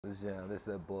This jam, this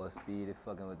that boy Speedy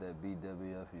fucking with that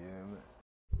BWF, you hear me?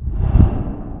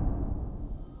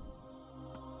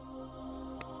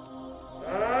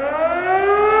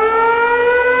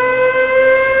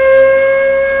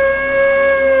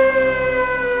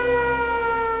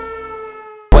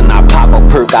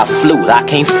 Got flute, I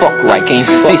can't fuck right.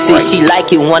 She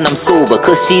like it when I'm sober,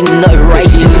 cause she nut right.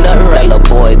 That little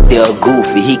boy there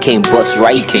goofy, he can't bust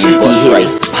right. He hit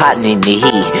his partner in the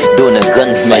head, doing a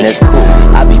gunfight. That's cool.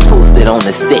 I be posted on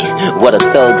the set, what a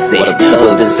thug said.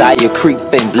 With desire creep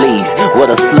and bleeds,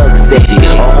 what a slug said.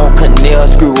 On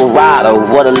canal, screw a rider,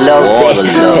 what a love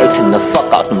said. Texting the fuck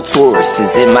out them tourists,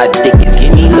 and my dick is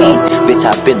give me love. Bitch,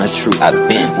 I been a true, I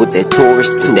been with that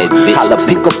tourist too. That bitch holla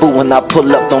peekaboo when I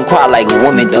pull up, don't cry like a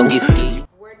woman, don't get scared.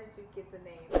 Where did you get the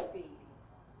name Speedy?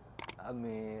 I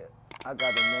mean, I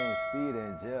got the name Speedy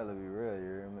in jail, to be real, you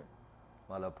hear me?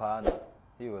 My little partner,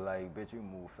 he was like, bitch, you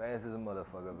move fast as a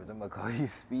motherfucker, bitch, I'm gonna call you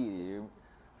Speedy, you hear me?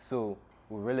 So,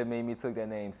 what really made me took that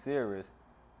name serious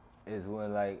is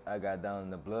when, like, I got down in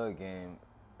the blood game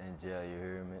in jail, you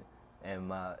hear me? And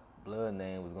my blood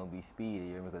name was gonna be Speedy,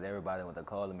 you hear me? Because everybody went to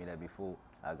calling me that before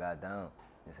I got down,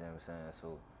 you see what I'm saying?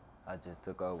 So, I just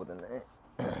took over the name.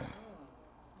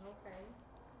 Okay.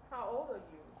 How old are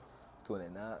you?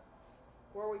 29,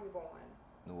 Where were you born?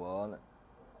 New Orleans.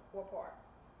 What part?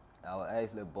 I was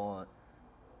actually born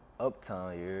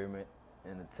uptown, you hear me?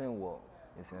 In the 10 walk,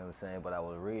 you see what I'm saying? But I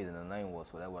was raised in the 9 walk,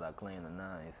 so that's what I claim the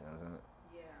 9, you see what I'm saying?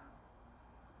 Yeah.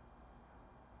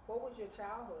 What was your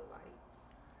childhood like?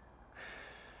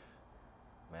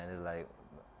 Man, it's like,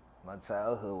 my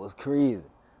childhood was crazy,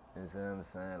 you see what I'm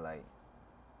saying? Like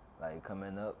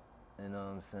coming up, you know what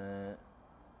I'm saying?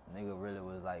 Nigga really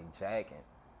was like jacking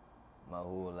my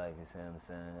whole life, you see what I'm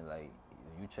saying? Like,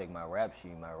 you check my rap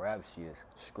sheet is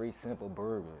straight simple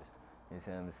burglars, you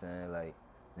see what I'm saying? Like,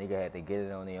 nigga had to get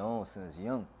it on their own since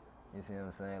young, you see what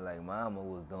I'm saying? Like, mama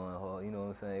was doing hard, you know what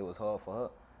I'm saying? It was hard for her,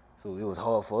 so it was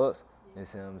hard for us, you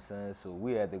see what I'm saying? So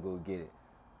we had to go get it,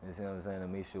 you see what I'm saying, to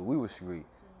make sure we was straight.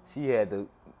 She had to,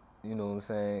 you know what I'm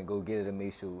saying, go get it to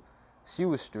make sure she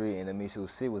was straight and to make sure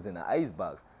shit was in the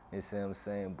icebox, you see what I'm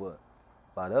saying? But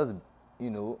by us, you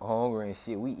know, hungry and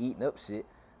shit, we eating up shit.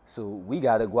 So we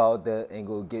gotta go out there and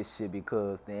go get shit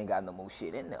because they ain't got no more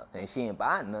shit in there. And she ain't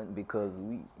buying nothing because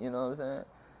we, you know what I'm saying?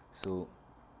 So,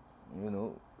 you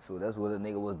know, so that's what a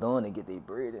nigga was doing to get their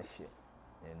bread and shit,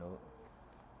 you know?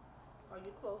 Are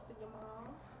you close to your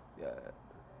mom? Yeah,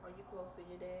 Are you close to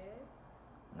your dad?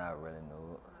 not really, no.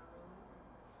 Not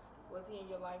really. Was he in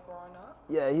your life growing up?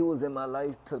 Yeah, he was in my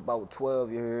life till about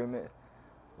 12, you hear me?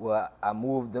 Well, I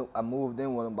moved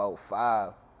in when about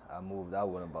 5. I moved out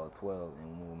when about 12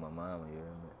 and moved with my mama, you hear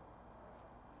me?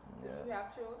 Yeah. Do you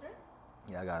have children?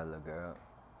 Yeah, I got a little girl.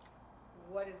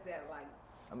 What is that like?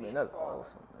 I mean, that's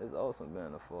awesome. It's awesome being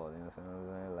a father, you know what I'm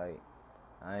saying? Like,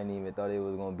 I ain't even thought it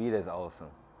was gonna be this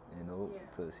awesome, you know,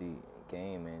 till she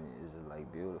came and it's just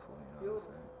like beautiful, you know what I'm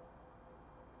saying?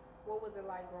 What was it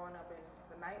like growing up in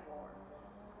the night ward?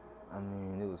 I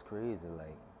mean, it was crazy,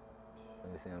 like,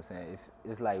 you see what I'm saying?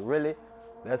 It's like, really,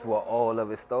 that's where all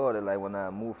of it started. Like, when I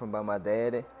moved from by my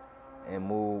daddy and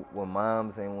moved with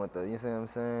moms and went to, you see what I'm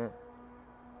saying?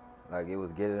 Like, it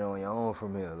was get it on your own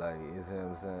from here. Like, you see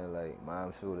what I'm saying? Like,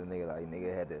 mom showed a nigga, like,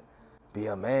 nigga had to be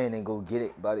a man and go get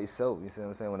it by himself. You see what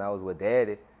I'm saying? When I was with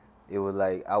daddy, it was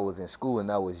like I was in school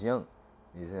and I was young.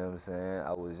 You see what I'm saying?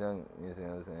 I was young, you see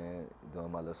what I'm saying?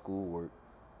 Doing my little schoolwork,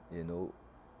 you know,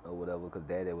 or whatever, because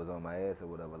daddy was on my ass or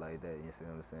whatever like that, you see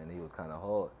what I'm saying? He was kind of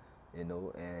hard, you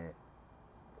know, and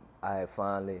I had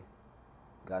finally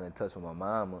got in touch with my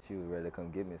mama. She was ready to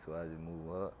come get me, so I just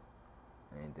moved up.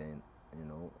 And then, you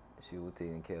know, she was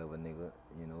taking care of a nigga,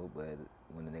 you know, but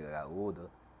when the nigga got older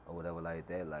or whatever like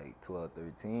that, like 12,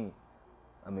 13,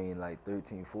 I mean like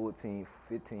 13, 14,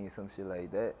 15, some shit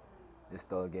like that, it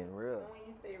started getting real. And when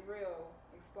you say real,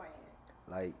 explain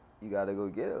it. Like, you gotta go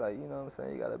get it, like, you know what I'm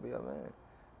saying? You gotta be a man.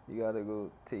 You gotta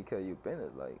go take care of your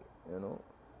business, like, you know?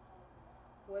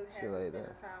 Has shit it like been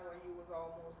that. a time where you was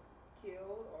almost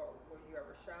killed or were you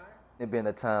ever shot? It been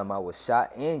a time I was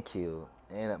shot and killed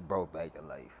and brought back to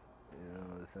life. You know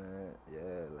what I'm saying?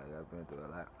 Yeah, like, I've been through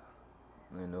a lot.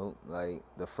 You know, like,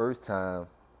 the first time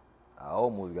I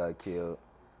almost got killed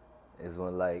is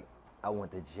when, like, I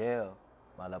went to jail.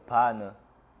 My little partner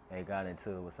had got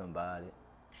into it with somebody.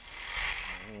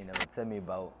 He ain't never tell me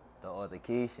about the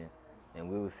altercation. And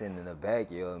we was sitting in the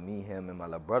backyard, me, him, and my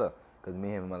little brother. Because me,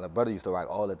 him, and my little brother used to rock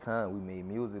all the time. We made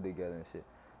music together and shit.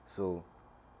 So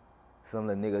some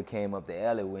little nigga came up the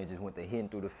alleyway and just went to hitting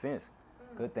through the fence.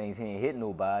 Good things he ain't hit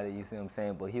nobody, you see what I'm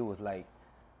saying? But he was like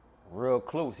real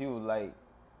close. He was like,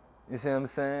 you see what I'm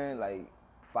saying? Like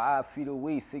 5 feet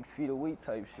away, 6 feet away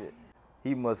type shit.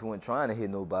 He must wasn't trying to hit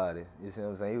nobody. You see what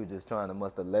I'm saying? He was just trying to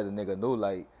must have let a nigga know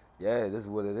like, yeah, this is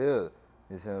what it is.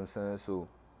 You see what I'm saying? So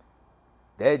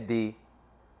that day,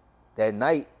 that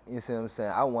night, you see what I'm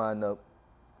saying, I wound up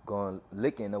going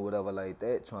licking or whatever like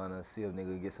that, trying to see if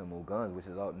nigga get some more guns, which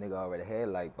is all nigga already had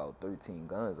like about 13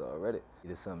 guns already.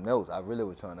 Either something else. I really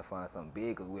was trying to find something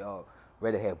big because we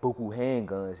already had buku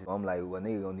handguns. So I'm like, well,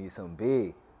 nigga gonna need something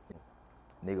big.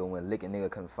 Nigga went licking, nigga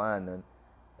couldn't find none.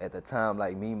 At the time,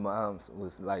 like me and moms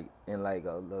was like in like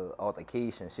a little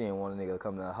altercation. She didn't want a nigga to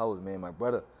come to the house, me and my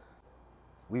brother.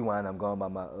 We wound up going by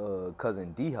my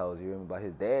cousin D house, you remember, by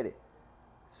his daddy.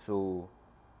 So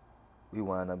we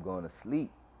wound up going to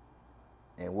sleep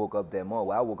and woke up that morning.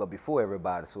 Well, I woke up before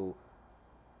everybody, so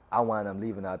I wound up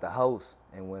leaving out the house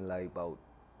and went like about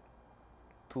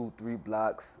 2-3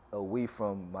 blocks away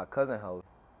from my cousin's house.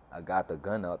 I got the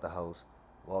gun out the house,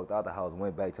 walked out the house,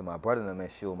 went back to my brother and them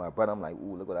and showed my brother. I'm like,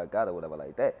 ooh, look what I got or whatever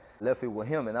like that. Left it with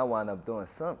him and I wound up doing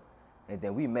something. And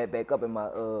then we met back up in my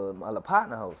little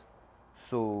partner house.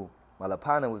 So my little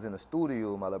partner was in the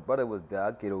studio, my little brother was there.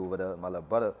 I get over there, my little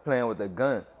brother playing with the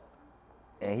gun.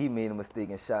 And he made a mistake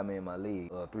and shot me in my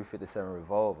leg, a .357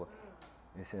 revolver.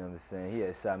 You see what I'm saying? He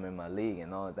had shot me in my leg,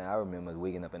 and the only thing I remember was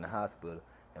waking up in the hospital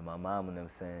and my mom and them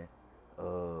saying,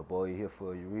 boy, you're here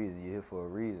for a reason, you're here for a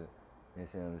reason. You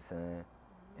see what I'm saying?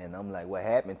 And I'm like, what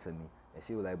happened to me? And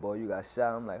she was like, boy, you got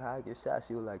shot. I'm like, how I get shot?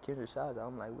 She was like, Kendrick shot you.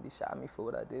 I'm like, what he shot me for?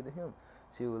 What I did to him?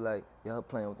 She was like, y'all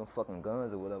playing with them fucking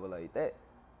guns or whatever like that.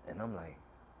 And I'm like,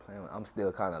 I'm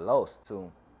still kind of lost.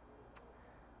 So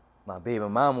my baby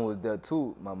mama was there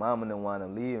too. My mama didn't want to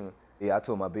leave. Yeah, I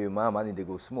told my baby mama I need to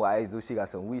go smoke. I asked her if she got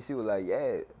some weed. She was like,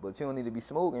 yeah, but you don't need to be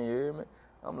smoking, you hear me?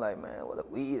 I'm like, man, what a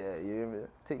weed at, you hear me?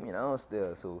 Take me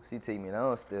downstairs. So she take me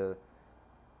downstairs,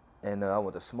 and I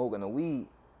went to smoking the weed,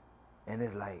 and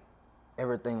it's like,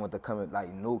 everything went to coming,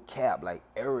 like no cap, like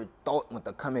every thought went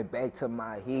to coming back to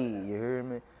my head, you hear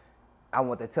me? I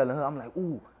went to telling her, I'm like,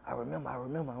 ooh, I remember.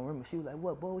 She was like,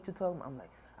 what, boy, what you talking about? I'm like,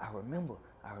 I remember.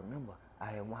 I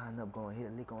had wound up going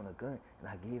hit a lick on a gun, and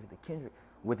I gave it to Kendrick,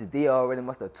 which they already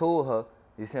must have told her,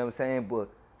 you see what I'm saying? But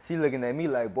she looking at me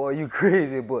like, boy, you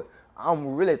crazy, but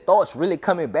I'm really, thoughts really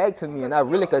coming back to me, and I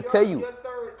really could tell you. Your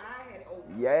third eye had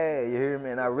opened. Yeah, you hear me?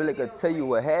 And I really could tell you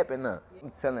what happened now.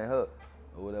 I'm telling her,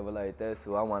 or whatever like that,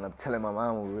 so I wound up telling my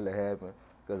mom what really happened,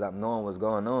 because I'm knowing what's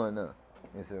going on now.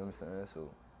 You see what I'm saying? So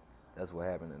that's what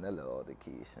happened in that little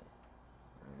altercation.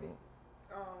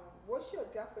 What's your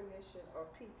definition of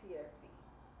PTSD?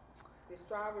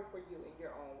 Describe it for you in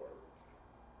your own words.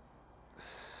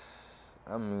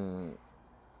 I mean,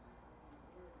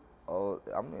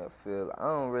 I feel, I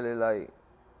don't really like,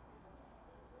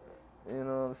 you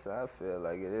know what I'm saying? I feel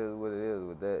like it is what it is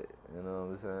with that, you know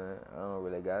what I'm saying? I don't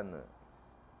really got no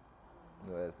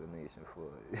explanation for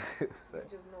it. You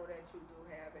just know that you do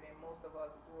have it, and most of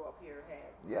us grew up here have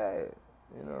it. Yeah,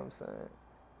 you know what I'm saying?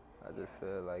 I just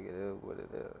feel like it is what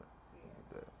it is.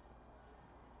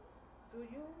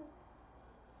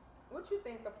 What you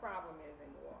think the problem is in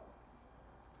New Orleans?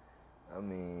 I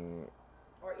mean,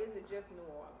 or is it just New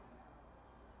Orleans?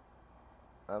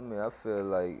 I mean, I feel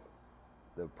like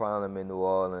the problem in New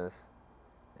Orleans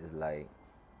is like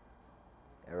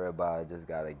everybody just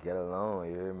gotta get along,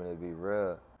 you hear me, to be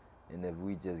real. And if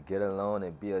we just get along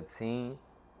and be a team,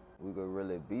 we could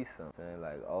really be something.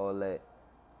 Like all that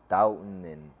doubting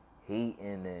and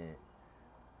hating and,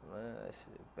 man, that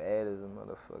shit bad as a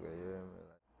motherfucker, you hear me?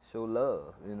 Like, show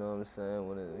love, you know what I'm saying?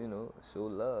 When it, you know, show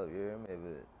love, you hear me?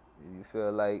 If you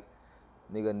feel like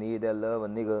nigga need that love, a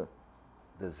nigga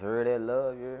deserve that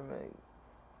love, you hear me?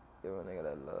 Give a nigga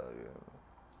that love, you hear me?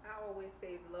 I always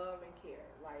say love and care.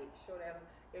 Like, show that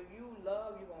if you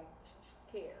love, you gonna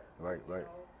care. Right.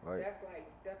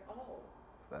 That's all.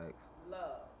 Facts.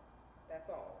 Love. That's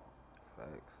all.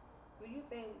 Facts. Do you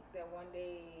think that one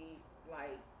day,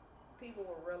 like, people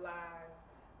will realize,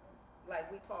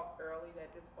 like we talked earlier,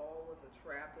 that this fall was a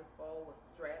trap, this fall was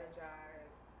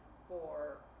strategized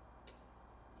for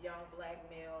young black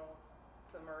males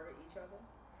to murder each other?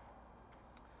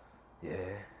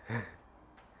 Yeah.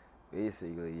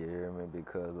 Basically, you hear me?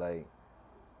 Because like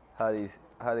how they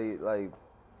like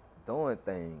doing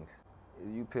things.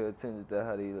 If you pay attention to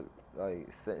how they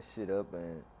like set shit up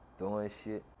and doing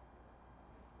shit,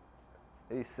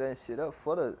 they set shit up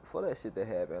for that shit to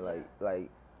happen. Like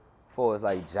for us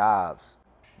like jobs.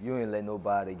 You ain't let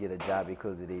nobody get a job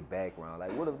because of their background.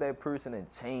 Like what if that person had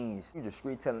changed? You just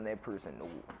straight telling that person no.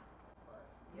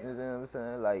 Yep. You know what I'm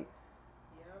saying? Like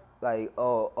Yep. like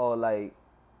or like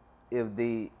if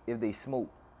they smoke.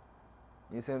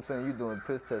 You see what I'm saying? You doing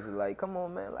piss tests, like, come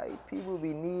on man, like people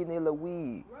be needing their little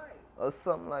weed. Right. or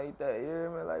something like that. You hear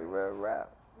me? Like real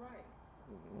rap. Right.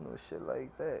 You know, shit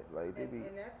like that. Like they be.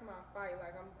 And that's my fight.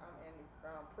 Like I'm in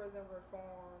prison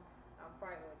reform. I'm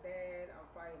fighting with that. I'm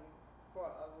fighting for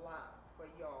a lot for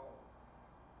y'all.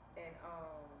 And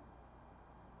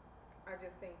I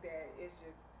just think that it's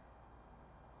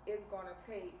gonna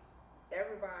take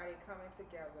everybody coming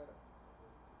together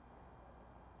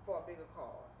for a bigger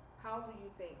cause. How do you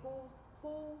think who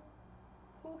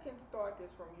can start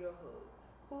this from your hood?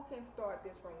 Who can start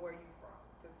this from where you from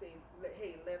to say,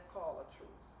 hey, let's call a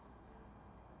truce?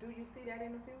 Do you see that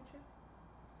in the future?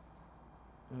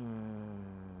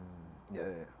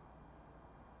 Yeah.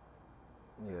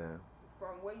 Yeah.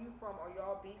 From where you from, are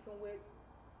y'all beefing with?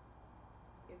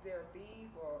 Is there beef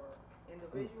or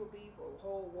individual beef or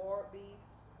whole war beef?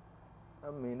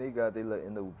 I mean, they got their like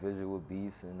individual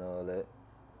beefs and all that.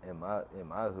 In my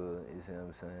hood, you see what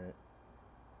I'm saying?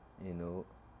 You know,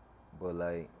 but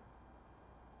like,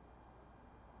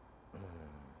 I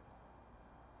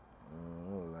don't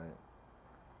know, like,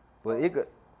 but it could.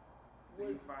 Do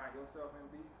you find yourself in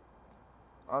beef?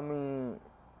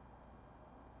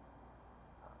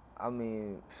 I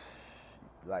mean,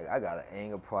 like I got an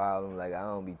anger problem. Like I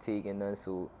don't be taking none,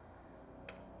 so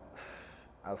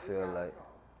I feel like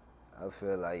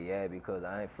yeah, because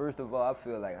I ain't. First of all, I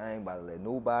feel like I ain't about to let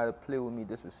nobody play with me,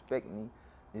 disrespect me.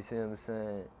 You see what I'm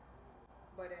saying?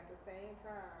 But at the same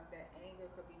time, that anger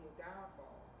could be your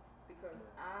downfall because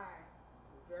I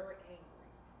was very angry.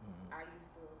 I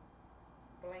used to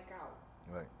blank out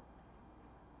Right.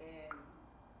 and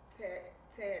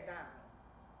tear down.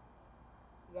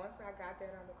 Once I got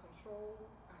that under control,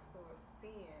 I started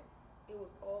seeing it was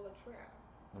all a trap.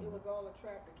 It was all a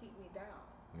trap to keep me down.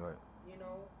 Right. You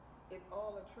know, it's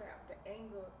all a trap. The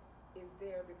anger is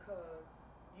there because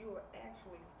you are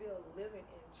actually still living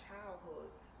in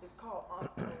childhood. It's called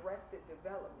arrested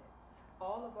development.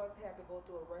 All of us have to go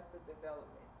through arrested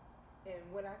development. And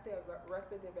when I say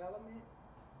arrested development,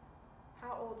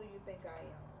 how old do you think I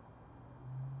am?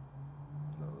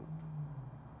 No,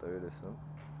 30 or something.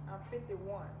 I'm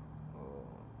 51. Oh.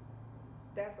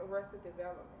 That's arrested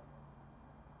development.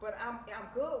 But I'm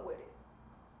good with it.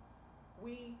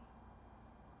 We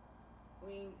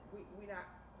not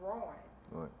growing.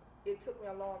 Right. It took me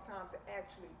a long time to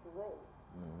actually grow.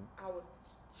 I was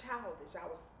childish. I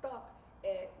was stuck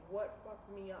at what fucked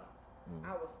me up.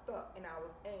 I was stuck and I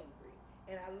was angry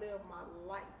and I lived my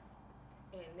life.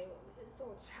 And it's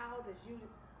so childish.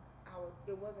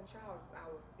 It wasn't childish.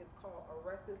 It's called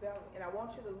arrested development. And I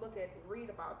want you to read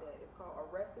about that. It's called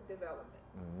arrested development.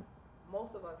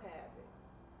 Most of us have it.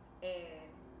 And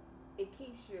it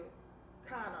keeps you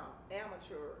kind of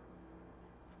amateur,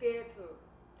 scared to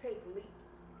take leaps,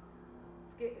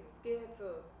 scared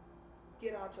to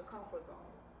get out your comfort zone.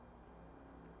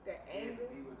 That Scared anger. to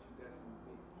be what you destined to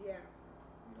be. Yeah.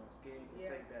 You know, scared to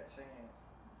take that chance,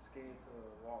 scared to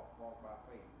walk by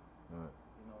faith. Right.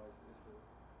 You know,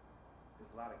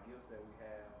 it's a lot of gifts that we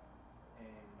have,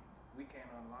 and we can't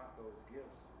unlock those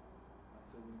gifts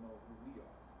until we know who we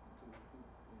are.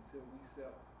 Until we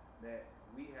accept that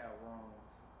we have wrongs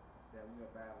that we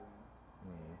are battling,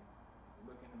 and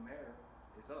look in the mirror,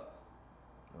 it's us.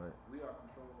 Right. We are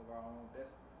control of our own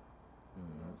destiny. You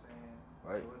know what I'm saying?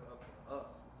 Right. So it's up to us,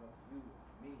 it's up to you,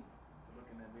 me, to look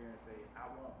in that mirror and say, I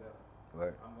want better.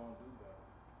 Right. I'm gonna do better,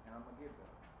 and I'm gonna get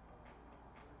better.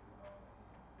 You know,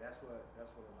 that's what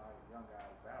a lot of young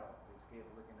guys battle. They're scared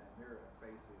to look in that mirror and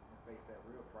face it and face that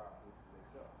real problem, which is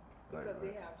themselves. Because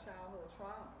they have childhood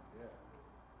trauma. Yeah.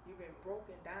 You've been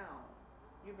broken down.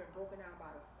 You've been broken down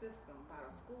by the system, by the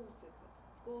school system.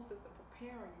 School system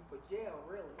preparing you for jail,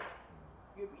 really.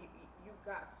 You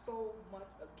got so much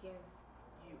against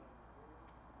you.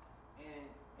 And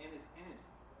it's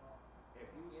energy. If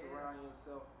you surround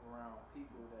yourself around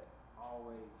people that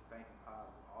always thinking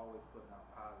positive, always putting out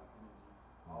positive energy,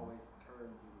 always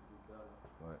encouraging you to do better,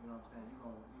 right. You know what I'm saying?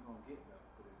 You're gonna get better.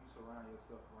 But if you surround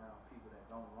yourself around people that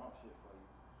don't want shit for you,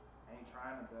 ain't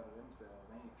trying to better themselves,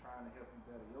 ain't trying to help you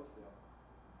better yourself,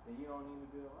 then you don't need to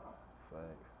be around.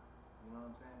 Facts. You know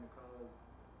what I'm saying? Because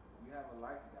you have a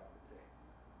life you gotta protect.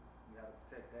 You gotta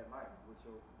protect that life with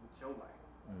your life.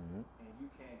 And you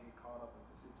can't get caught up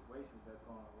into situations that's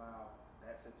gonna allow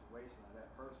that situation or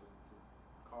that person to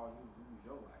cause you to lose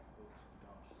your life over some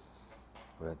dumb shit.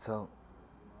 Real talk.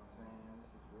 You know what I'm saying?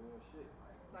 This is real shit.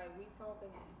 Like we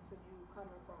talking to you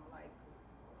coming from like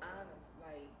honest,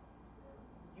 like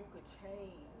you could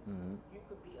change. You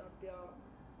could be up there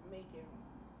making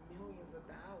millions of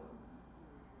dollars.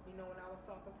 You know, when I was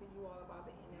talking to you all about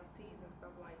the NFTs and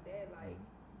stuff like that, like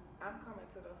I'm coming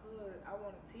to the hood. I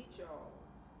want to teach y'all.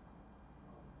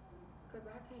 Because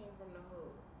I came from the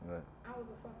hood. Right. I was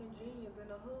a fucking genius in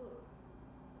the hood.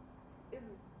 It's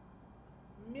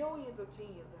millions of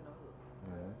genius in the hood.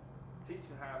 Mm-hmm. Teach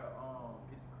you how to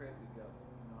get your credit together.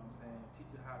 You know what I'm saying?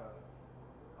 Teach you how to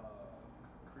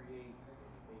create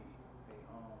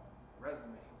a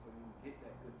resume so you can get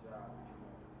that good job that you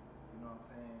want. You know what I'm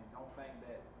saying? Don't think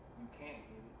that you can't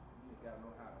get it. You just gotta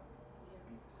know how to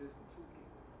be consistent to get it.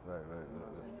 Right. You know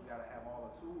what I'm saying? You gotta have all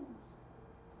the tools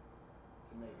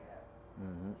to make it happen.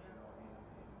 Mm-hmm. You know,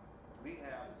 and we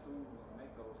have the tools to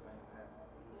make those things happen.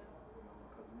 You know,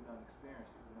 because we done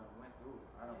experienced it. We done went through it.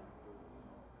 I done went through it. You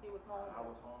know, He was homeless. I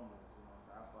was homeless. You know, so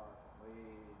I started from way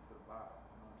to the bottom.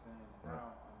 You know what I'm saying? And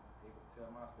now I'm able to tell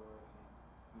my story. And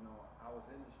you know, I was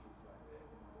in the streets like that.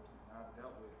 You know what I'm saying? I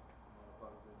dealt with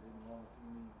motherfuckers that didn't want to see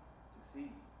me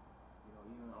succeed. You know,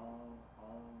 even on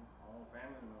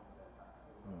family members at times.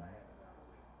 You know, I had to battle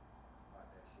with about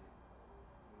that shit.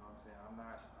 You know what I'm saying? I'm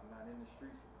not in the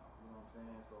streets enough. You know what I'm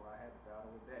saying? So I had to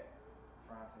battle with that,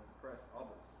 trying to impress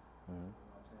others. Mm-hmm. You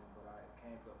know what I'm saying? But I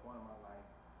came to a point in my life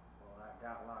when I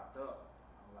got locked up.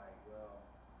 I'm like, well,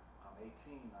 I'm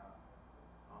 18 now.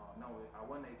 No, I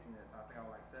wasn't 18 at the time. I think I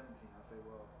was like 17. I said,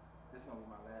 well, this is gonna be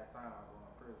my last time I go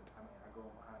in prison. I mean, I go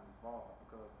behind these bars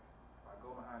because if I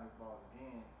go behind these bars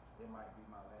again, it might be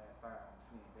my last time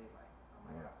seeing daylight. I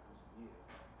might have to do some years.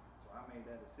 So I made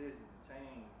that decision to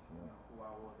change, you know, who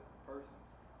I was as a person.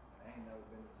 And I ain't never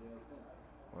been to jail since.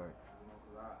 Right. You know,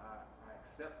 because I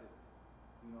accepted,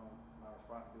 you know, my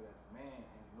responsibility as a man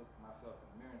and looked at myself in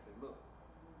the mirror and said, look,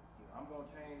 either I'm gonna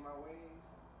change my ways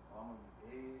or I'm gonna be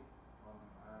dead or I'm gonna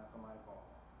be behind somebody's bars.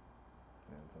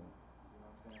 You know what I'm saying? You know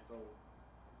what I'm saying? So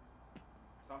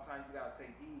sometimes you gotta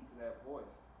take heed to that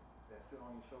voice that sit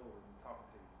on your shoulder and talking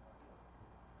to you.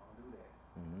 Don't do that.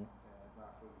 Mm-hmm. You know what I'm saying? That's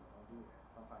not for you. Don't do that.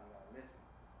 Sometimes you gotta listen.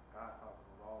 God talks to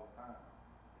us all the time.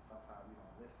 And sometimes we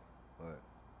don't listen. Right.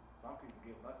 Some people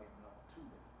get lucky enough to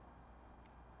listen.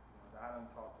 You know, so I done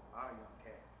talked to a lot of young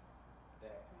cats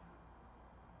that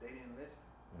they didn't listen.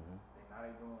 Mm-hmm. Now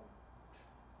they doing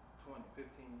 20,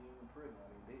 15 years in prison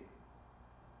or they did.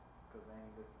 Because they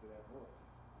ain't listen to that voice.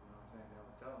 You know what I'm saying? They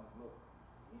were telling them, look,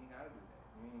 you ain't gotta do that.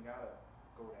 You ain't gotta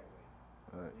go that way.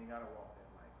 Right. You ain't gotta walk that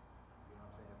life. You know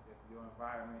what I'm saying? If your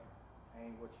environment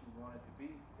ain't what you want it to be,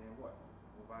 then what?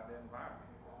 Move out that environment.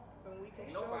 And we can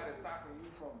Ain't nobody stopping you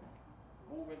from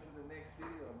moving to the next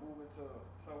city or moving to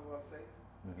somewhere safe.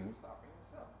 Mm-hmm. You stopping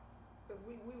yourself. Because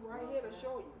we right here to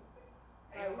show you.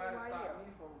 Ain't nobody right stop here.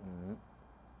 me from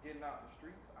getting out the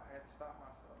streets. I had to stop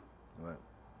myself. Right.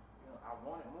 You know, I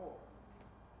wanted more.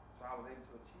 So I was able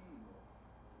to achieve more.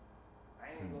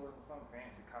 I ain't go to some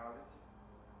fancy college.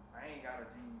 I ain't got a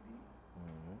GED.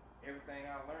 Mm-hmm. Everything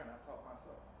I learned, I taught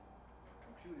myself.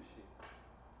 Computer shit.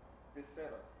 This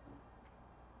setup.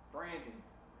 Branding.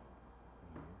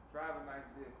 Driving nice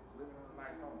vehicles. Living in a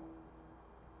nice home.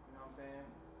 You know what I'm saying?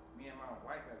 Me and my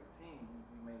wife as a team,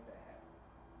 we made that happen.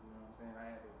 You know what I'm saying? I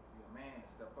had to be a man and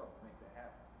step up and make that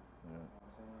happen. Yeah. You know what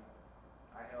I'm saying?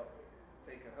 I helped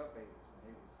take care of her babies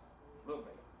when they was little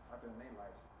babies. I've been in their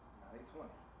life, now they 20.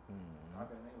 Mm-hmm. I've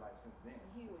been in their life since then.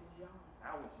 He was young.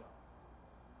 I was young.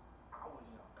 I was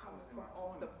young. Coming I was in from my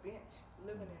off the 20s. bench,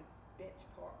 living in bench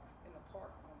parks, in the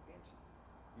park on benches.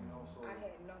 You know, so I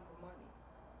had number money,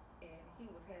 and he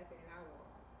was happy and I was.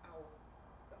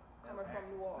 Coming from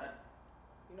New Orleans.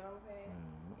 You know what I'm saying?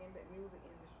 Mm-hmm. In the music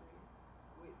industry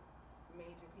with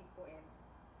major people and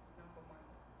number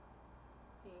money.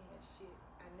 He ain't had shit.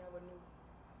 I never knew.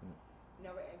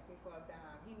 Never asked me for a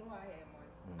dime. He knew I had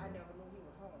money. I never knew he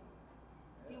was homeless.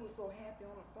 He was so happy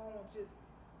on the phone, just,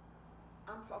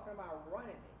 I'm talking about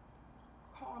running it,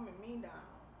 calming me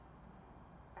down.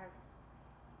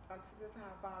 Until this time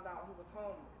I found out he was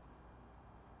homeless.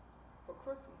 For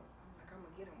Christmas, I'm like, I'm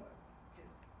gonna get him one.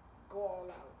 Just go all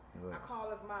out. Right. I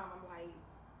called his mom, I'm like,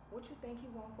 what you think he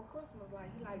want for Christmas?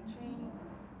 Like, he like change?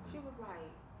 She was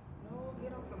like, no,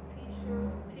 get him some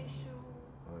t-shirts, tissue,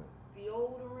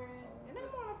 deodorant. And I'm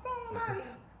on the phone like,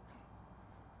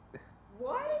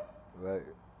 what? Right.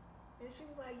 And she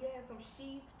was like, yeah, some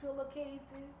sheets,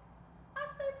 pillowcases. I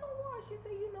said, for what? She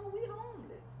said, you know, we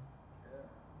homeless. yeah.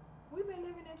 We've been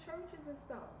living in churches and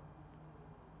stuff.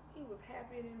 He was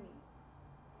happier than me.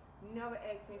 Never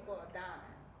asked me for a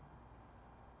dime.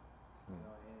 You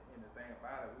know, and the thing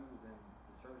about it, we was in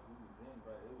the church we was in,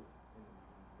 but it was in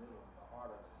the middle of the heart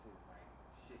of the city. Like,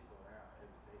 shit go down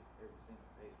every day, every single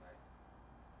day. Like,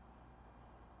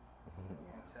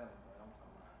 I'm telling you, I'm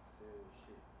talking about serious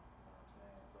shit. You know what I'm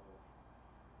saying? So,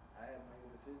 I had to make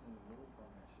a decision to move from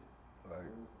that shit.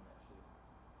 Right. Move from that shit.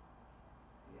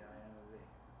 Yeah, I am today.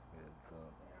 Yeah, so.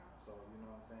 So, you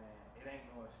know what I'm saying? It ain't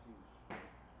no excuse.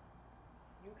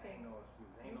 You Ain't can no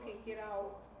excuse. Ain't you no can get excuses out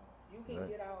for us no You can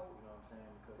right. get out. You know what I'm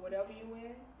saying? Because Whatever you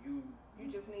in, you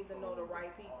just need to know the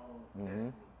right people. Destiny.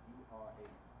 You are a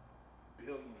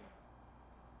billionaire.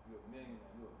 You're a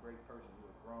millionaire. You're a great person.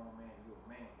 You're a grown man. You're a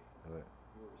man. Right.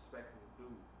 You're a respectable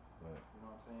dude. Right. You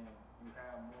know what I'm saying? You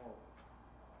have morals.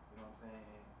 You know what I'm saying?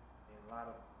 And a lot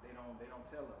of they don't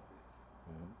tell us this.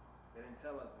 They didn't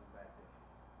tell us this back then.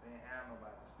 They didn't have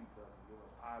nobody to speak to us and give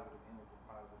us positive energy,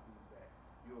 positive feedback.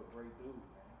 You're a great dude,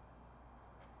 man.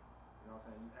 You know what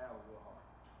I'm saying? You have a good heart.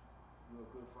 You're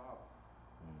a good father.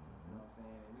 You know what I'm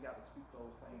saying? And we got to speak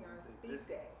those things into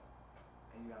existence.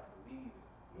 And you got to believe it.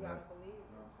 You gotta believe it.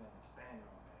 You know what I'm saying? Stand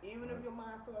on that. Even if your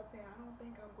mind starts saying, I don't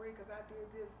think I'm great because I did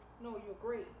this. No, you're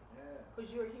great. Yeah.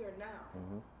 Because you're here now.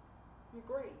 You're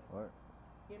great. Right.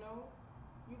 You know?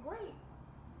 You're great.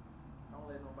 Don't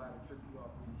let nobody trick you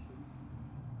off these streets.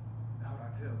 That's what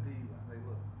I tell these. I say,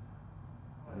 look,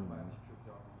 don't let nobody trick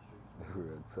you off these streets.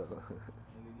 Real tough.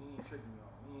 Nigga, you ain't tricking me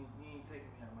off. You ain't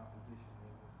taking me out of my position,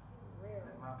 nigga. Real.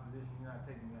 That's my position. You're not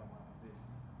taking me out of my position.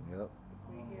 Yep.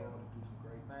 I'm on the road to do some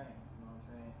great things. You know what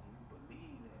I'm saying? And you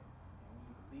believe that. And when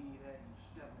you believe that, you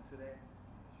step into that,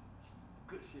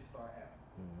 good shit start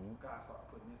happening. God start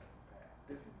putting this in the path,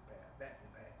 this in the path, that in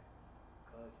the path.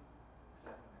 Because you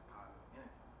accepting that positive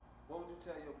energy. What would you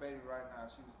tell your baby right now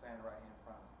if she was standing right here in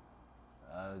front of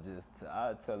you?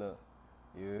 I'd tell her,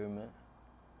 you hear me?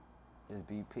 Just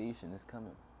be patient, it's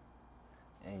coming.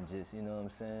 And just, you know what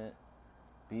I'm saying?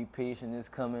 Be patient, it's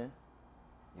coming.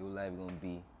 Your life gonna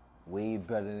be way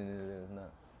better than it is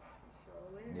now.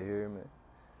 Sure is. You hear me?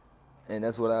 And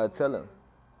that's what I tell her.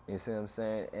 You see what I'm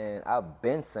saying? And I've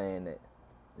been saying that.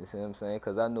 You see what I'm saying?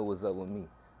 Because I know what's up with me.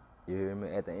 You hear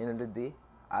me? At the end of the day,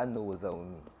 I know what's up with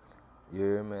me. You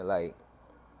hear me? Like,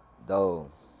 dog,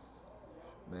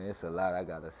 man, it's a lot I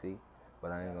gotta see.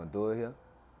 But I ain't gonna do it here.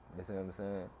 You see what I'm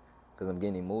saying? Because I'm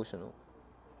getting emotional.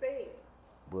 Say it.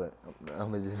 But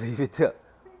I'm gonna just leave it there.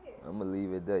 Say it. I'm gonna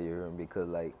leave it there, you hear me? Because,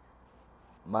 like,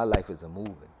 my life is a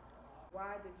movie.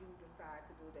 Why did you decide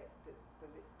to do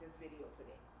this video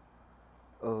today?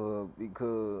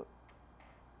 Because,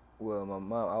 well, my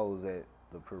mom, I was at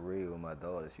the parade with my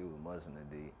daughter. She was munching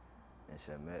the day in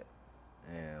Shamet.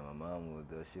 And my mom was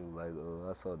there. She was like,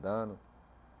 I saw Donna.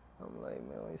 I'm like,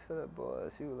 man, when you said that, boy?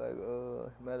 She was like,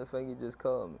 matter of fact, he just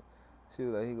called me. She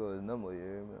was like, he got his number, you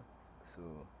hear me? So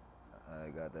I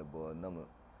got that boy number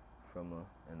from her,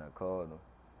 and I called him.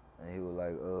 And he was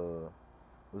like,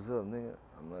 what's up, nigga?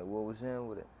 I'm like, what was jam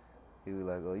with it? He was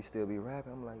like, you still be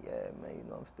rapping? I'm like, yeah, man, you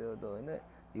know I'm still doing that.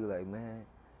 He was like, man,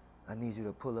 I need you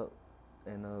to pull up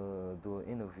and do an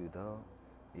interview, dog.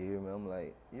 You hear me? I'm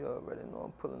like, you already know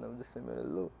I'm pulling up, just send me the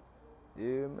loop. You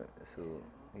hear me? So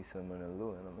he sent me the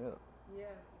loop and I'm here.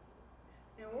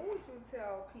 Yeah. And what would you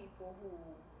tell people who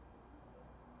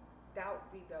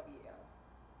doubt BWF?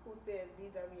 Who says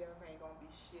BWF ain't gonna be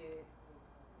shit?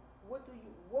 What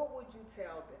would you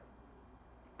tell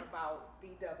them about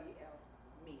BWF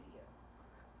media?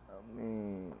 I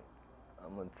mean,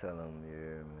 I'm gonna tell them, you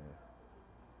hear me?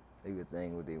 They can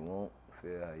think what they want,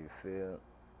 feel how you feel.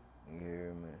 You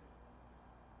hear me?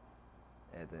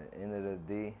 At the end of the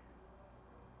day,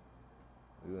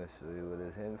 we're gonna show you what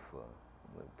it's in for.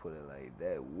 I'm gonna put it like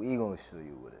that. We gonna show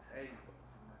you what it's in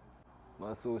for.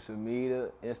 My social media,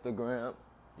 Instagram,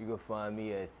 you can find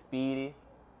me at Speedy,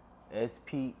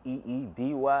 SPEEDY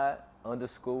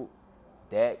 _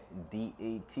 dat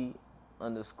DAT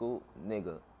 _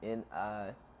 nigga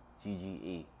NIGGA.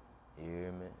 You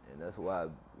hear me? And that's why I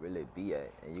really be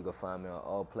at. And you can find me on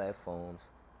all platforms.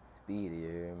 Speedy, you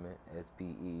hear me?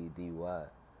 SPEEDY. You see what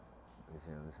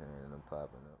I'm saying? And I'm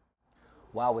popping up.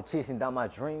 While I was chasing down my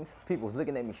dreams, people was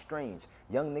looking at me strange.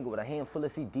 Young nigga with a handful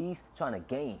of CDs trying to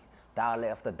gain. Dollar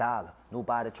after dollar,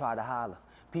 nobody try to holler.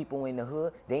 People in the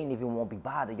hood, they ain't even want to be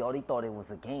bothered, y'all. They thought it was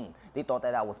a game. They thought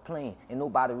that I was playing, and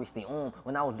nobody reached their arm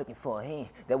when I was looking for a hand.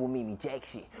 That would make me jack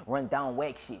shit, run down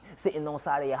whack shit, sitting on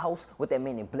side of your house with that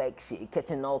man in black shit,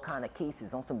 catching all kind of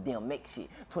cases on some damn mech shit.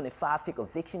 25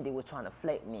 conviction, they was trying to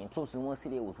flat me, and close to one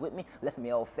city that was with me, left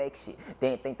me all fake shit. They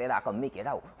didn't think that I could make it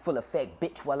out, full of fake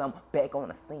bitch while I'm back on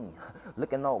the scene,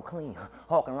 looking all clean,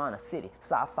 hawking around the city,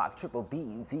 Sci-Fox, Triple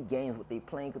B, Z games, what they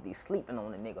playing, cause they sleeping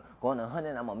on the nigga. Going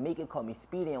 100, I'ma make it, call me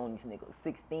Speedy on these niggas.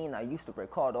 16, I used to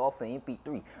record off of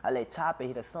MP3. I let Chopper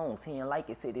hit the songs, he ain't like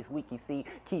it, said this week he see,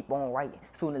 keep on writing.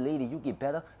 Sooner or later you get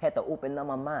better, had to open up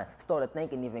my mind, started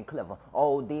thinking even clever.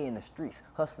 All day in the streets,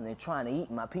 hustling, trying to eat.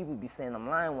 My people be saying I'm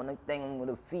lying when I think I'm with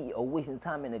a feet, or wasting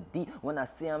time in the deep. When I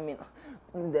see I'm in,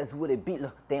 that's what it be.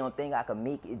 Look, they don't think I can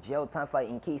make it. Jail time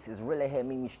fighting cases really had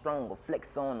made me stronger.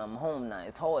 Flex on, I'm home now.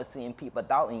 It's hard seeing people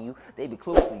doubting you. They be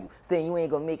close to you, saying you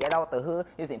ain't gonna make it out the hood.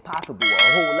 It's impossible. A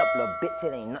whole up little bitch, it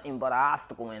shit ain't nothing but an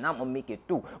obstacle, and I'ma make it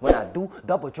through. When I do,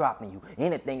 double dropping you.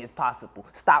 Anything is possible.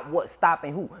 Stop what?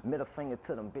 Stopping who? Middle finger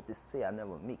to them bitches say I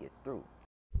never make it through.